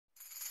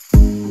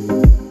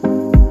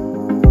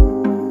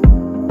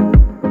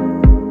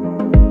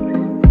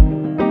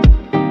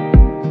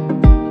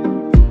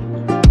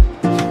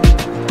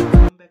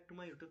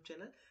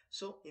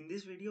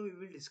video we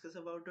will discuss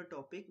about the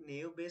topic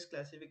naive based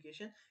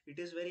classification. It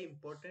is very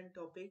important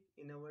topic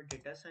in our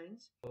data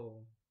science.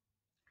 So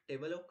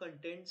table of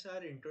contents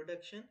are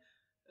introduction.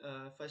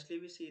 Firstly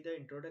we see the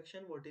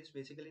introduction, what is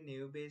basically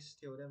naive bayes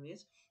theorem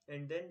is,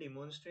 and then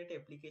demonstrate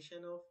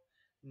application of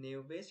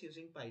naive bayes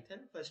using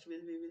Python. First we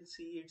will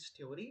see its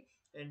theory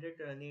and then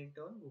run it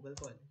on Google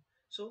Colab.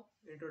 So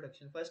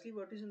introduction, firstly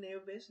what is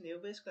naive bayes?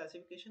 Naive bayes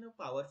classification of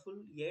powerful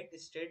yet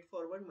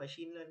straightforward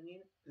machine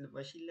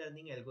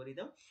learning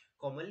algorithm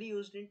commonly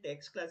used in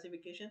text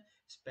classification,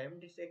 spam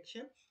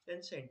detection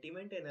and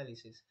sentiment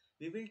analysis.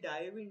 We will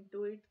dive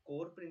into its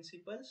core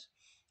principles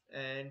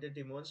and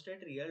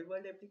demonstrate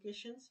real-world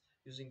applications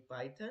using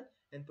Python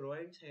and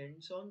provides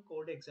hands-on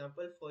code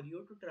example for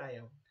you to try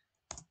out.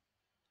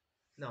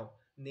 Now,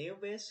 naive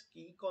Bayes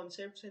key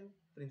concepts and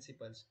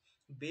principles.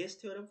 Bayes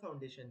theorem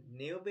foundation.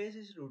 Naive Bayes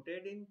is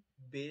rooted in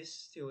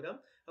Bayes theorem,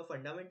 a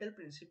fundamental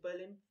principle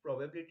in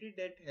probability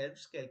that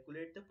helps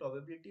calculate the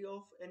probability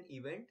of an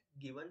event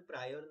given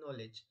prior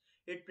knowledge.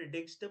 It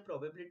predicts the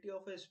probability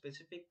of a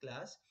specific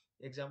class,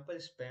 example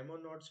spam or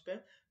not spam.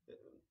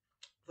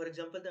 For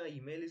example, the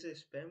email is a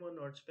spam or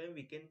not spam,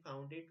 we can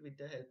found it with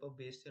the help of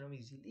Bayes theorem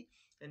easily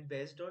and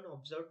based on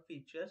observed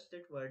features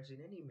that words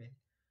in an email.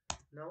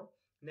 Now,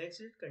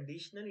 next is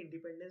conditional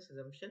independence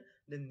assumption.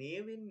 The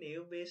naive in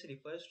naive Bayes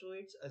refers to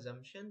its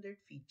assumption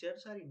that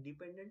features are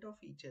independent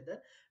of each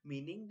other,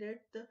 meaning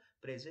that the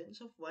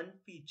presence of one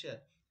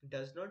feature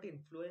does not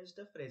influence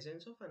the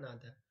presence of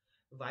another.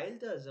 While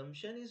the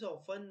assumption is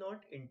often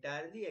not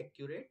entirely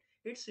accurate,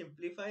 it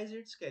simplifies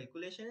its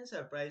calculation and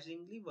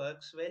surprisingly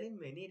works well in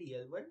many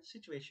real-world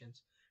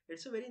situations.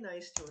 It's a very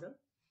nice theorem.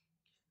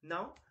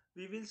 Now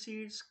we will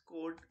see its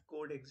code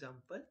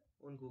example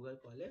on Google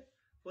Colab.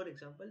 For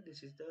example,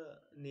 this is the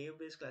naive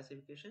Bayes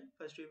classification.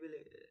 First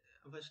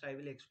I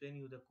will explain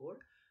you the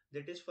code.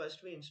 That is,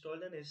 first we install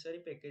the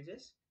necessary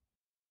packages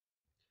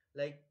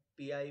like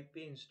pip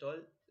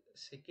install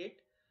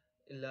scikit,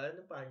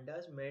 learn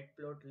pandas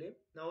matplotlib.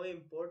 Now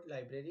import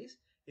libraries.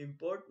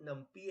 Import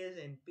numpy as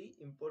np,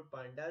 import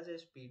pandas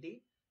as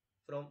pd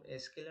from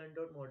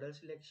sklearn.model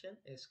selection,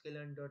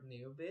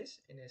 sklearn.naivebase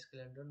and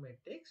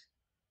sklearn.metrics.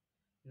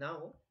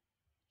 Now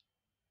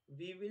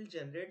we will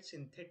generate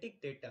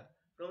synthetic data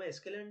from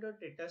sklearn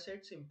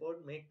datasets.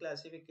 Import make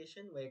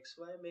classification,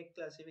 xy make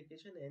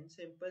classification, n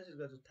samples is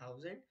equal to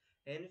 1000,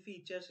 n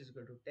features is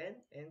equal to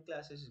 10, n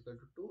classes is equal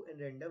to 2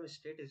 and random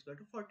state is equal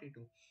to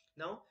 42.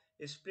 Now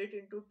split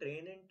into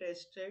train and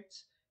test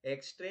sets.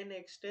 X train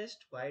x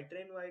test, y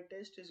train y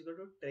test is equal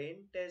to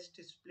train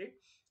test split,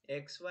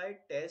 xy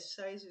test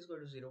size is equal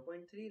to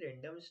 0.3,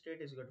 random state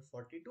is equal to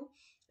 42.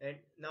 And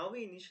now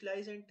we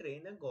initialize and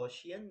train a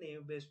Gaussian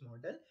naive Bayes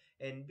model.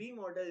 NB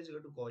model is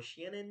equal to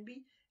Gaussian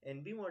NB,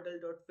 NB model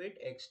dot fit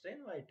X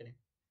train Y train.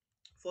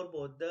 For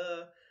both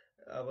the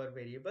our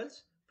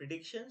variables,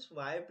 predictions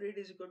Y pred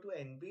is equal to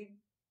NB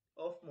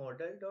of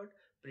model dot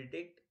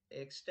predict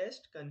X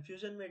test.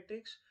 Confusion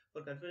matrix,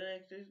 for confusion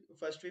matrix,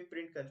 first we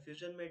print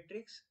confusion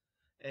matrix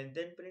and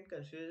then print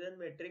confusion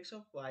matrix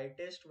of Y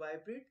test Y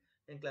pred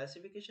and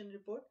classification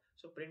report.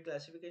 So print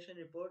classification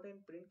report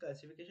and print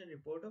classification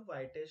report of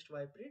Y test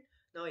Y pred.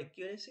 Now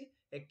accuracy,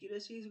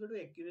 accuracy is equal to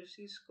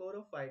accuracy score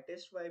of Y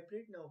test Y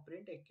pred. Now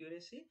print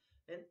accuracy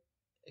and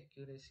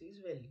accuracy is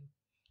value.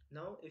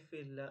 Now if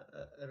we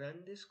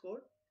run this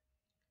code,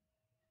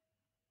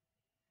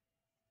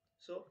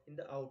 so in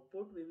the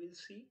output we will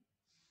see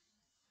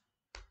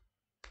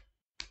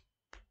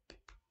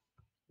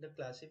the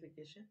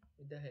classification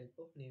with the help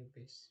of naive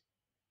Bayes.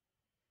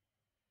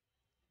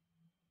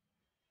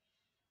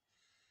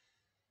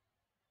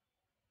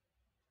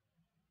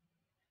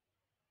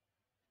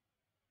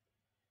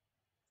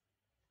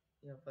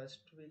 Yeah, first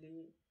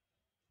really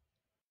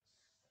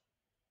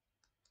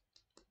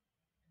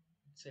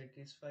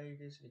satisfy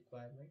this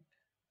requirement.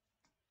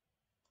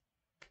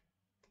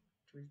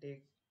 It will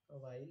take a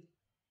while.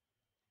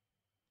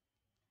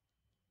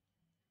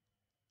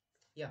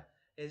 Yeah,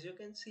 as you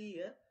can see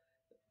here,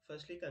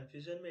 firstly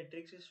confusion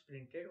matrix is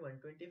printed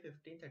 120,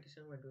 15,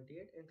 37,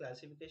 128 and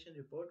classification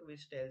report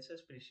which tells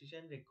us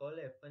precision, recall,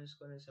 F1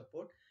 score and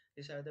support.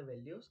 These are the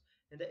values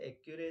and the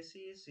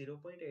accuracy is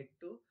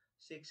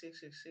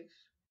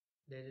 0.826666,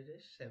 that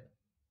is 7.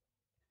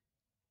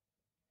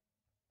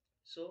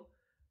 So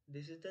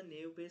this is the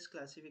naive Bayes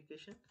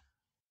classification,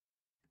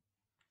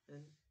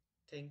 and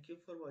thank you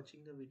for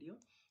watching the video.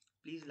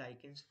 Please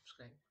like and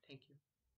subscribe. Thank you.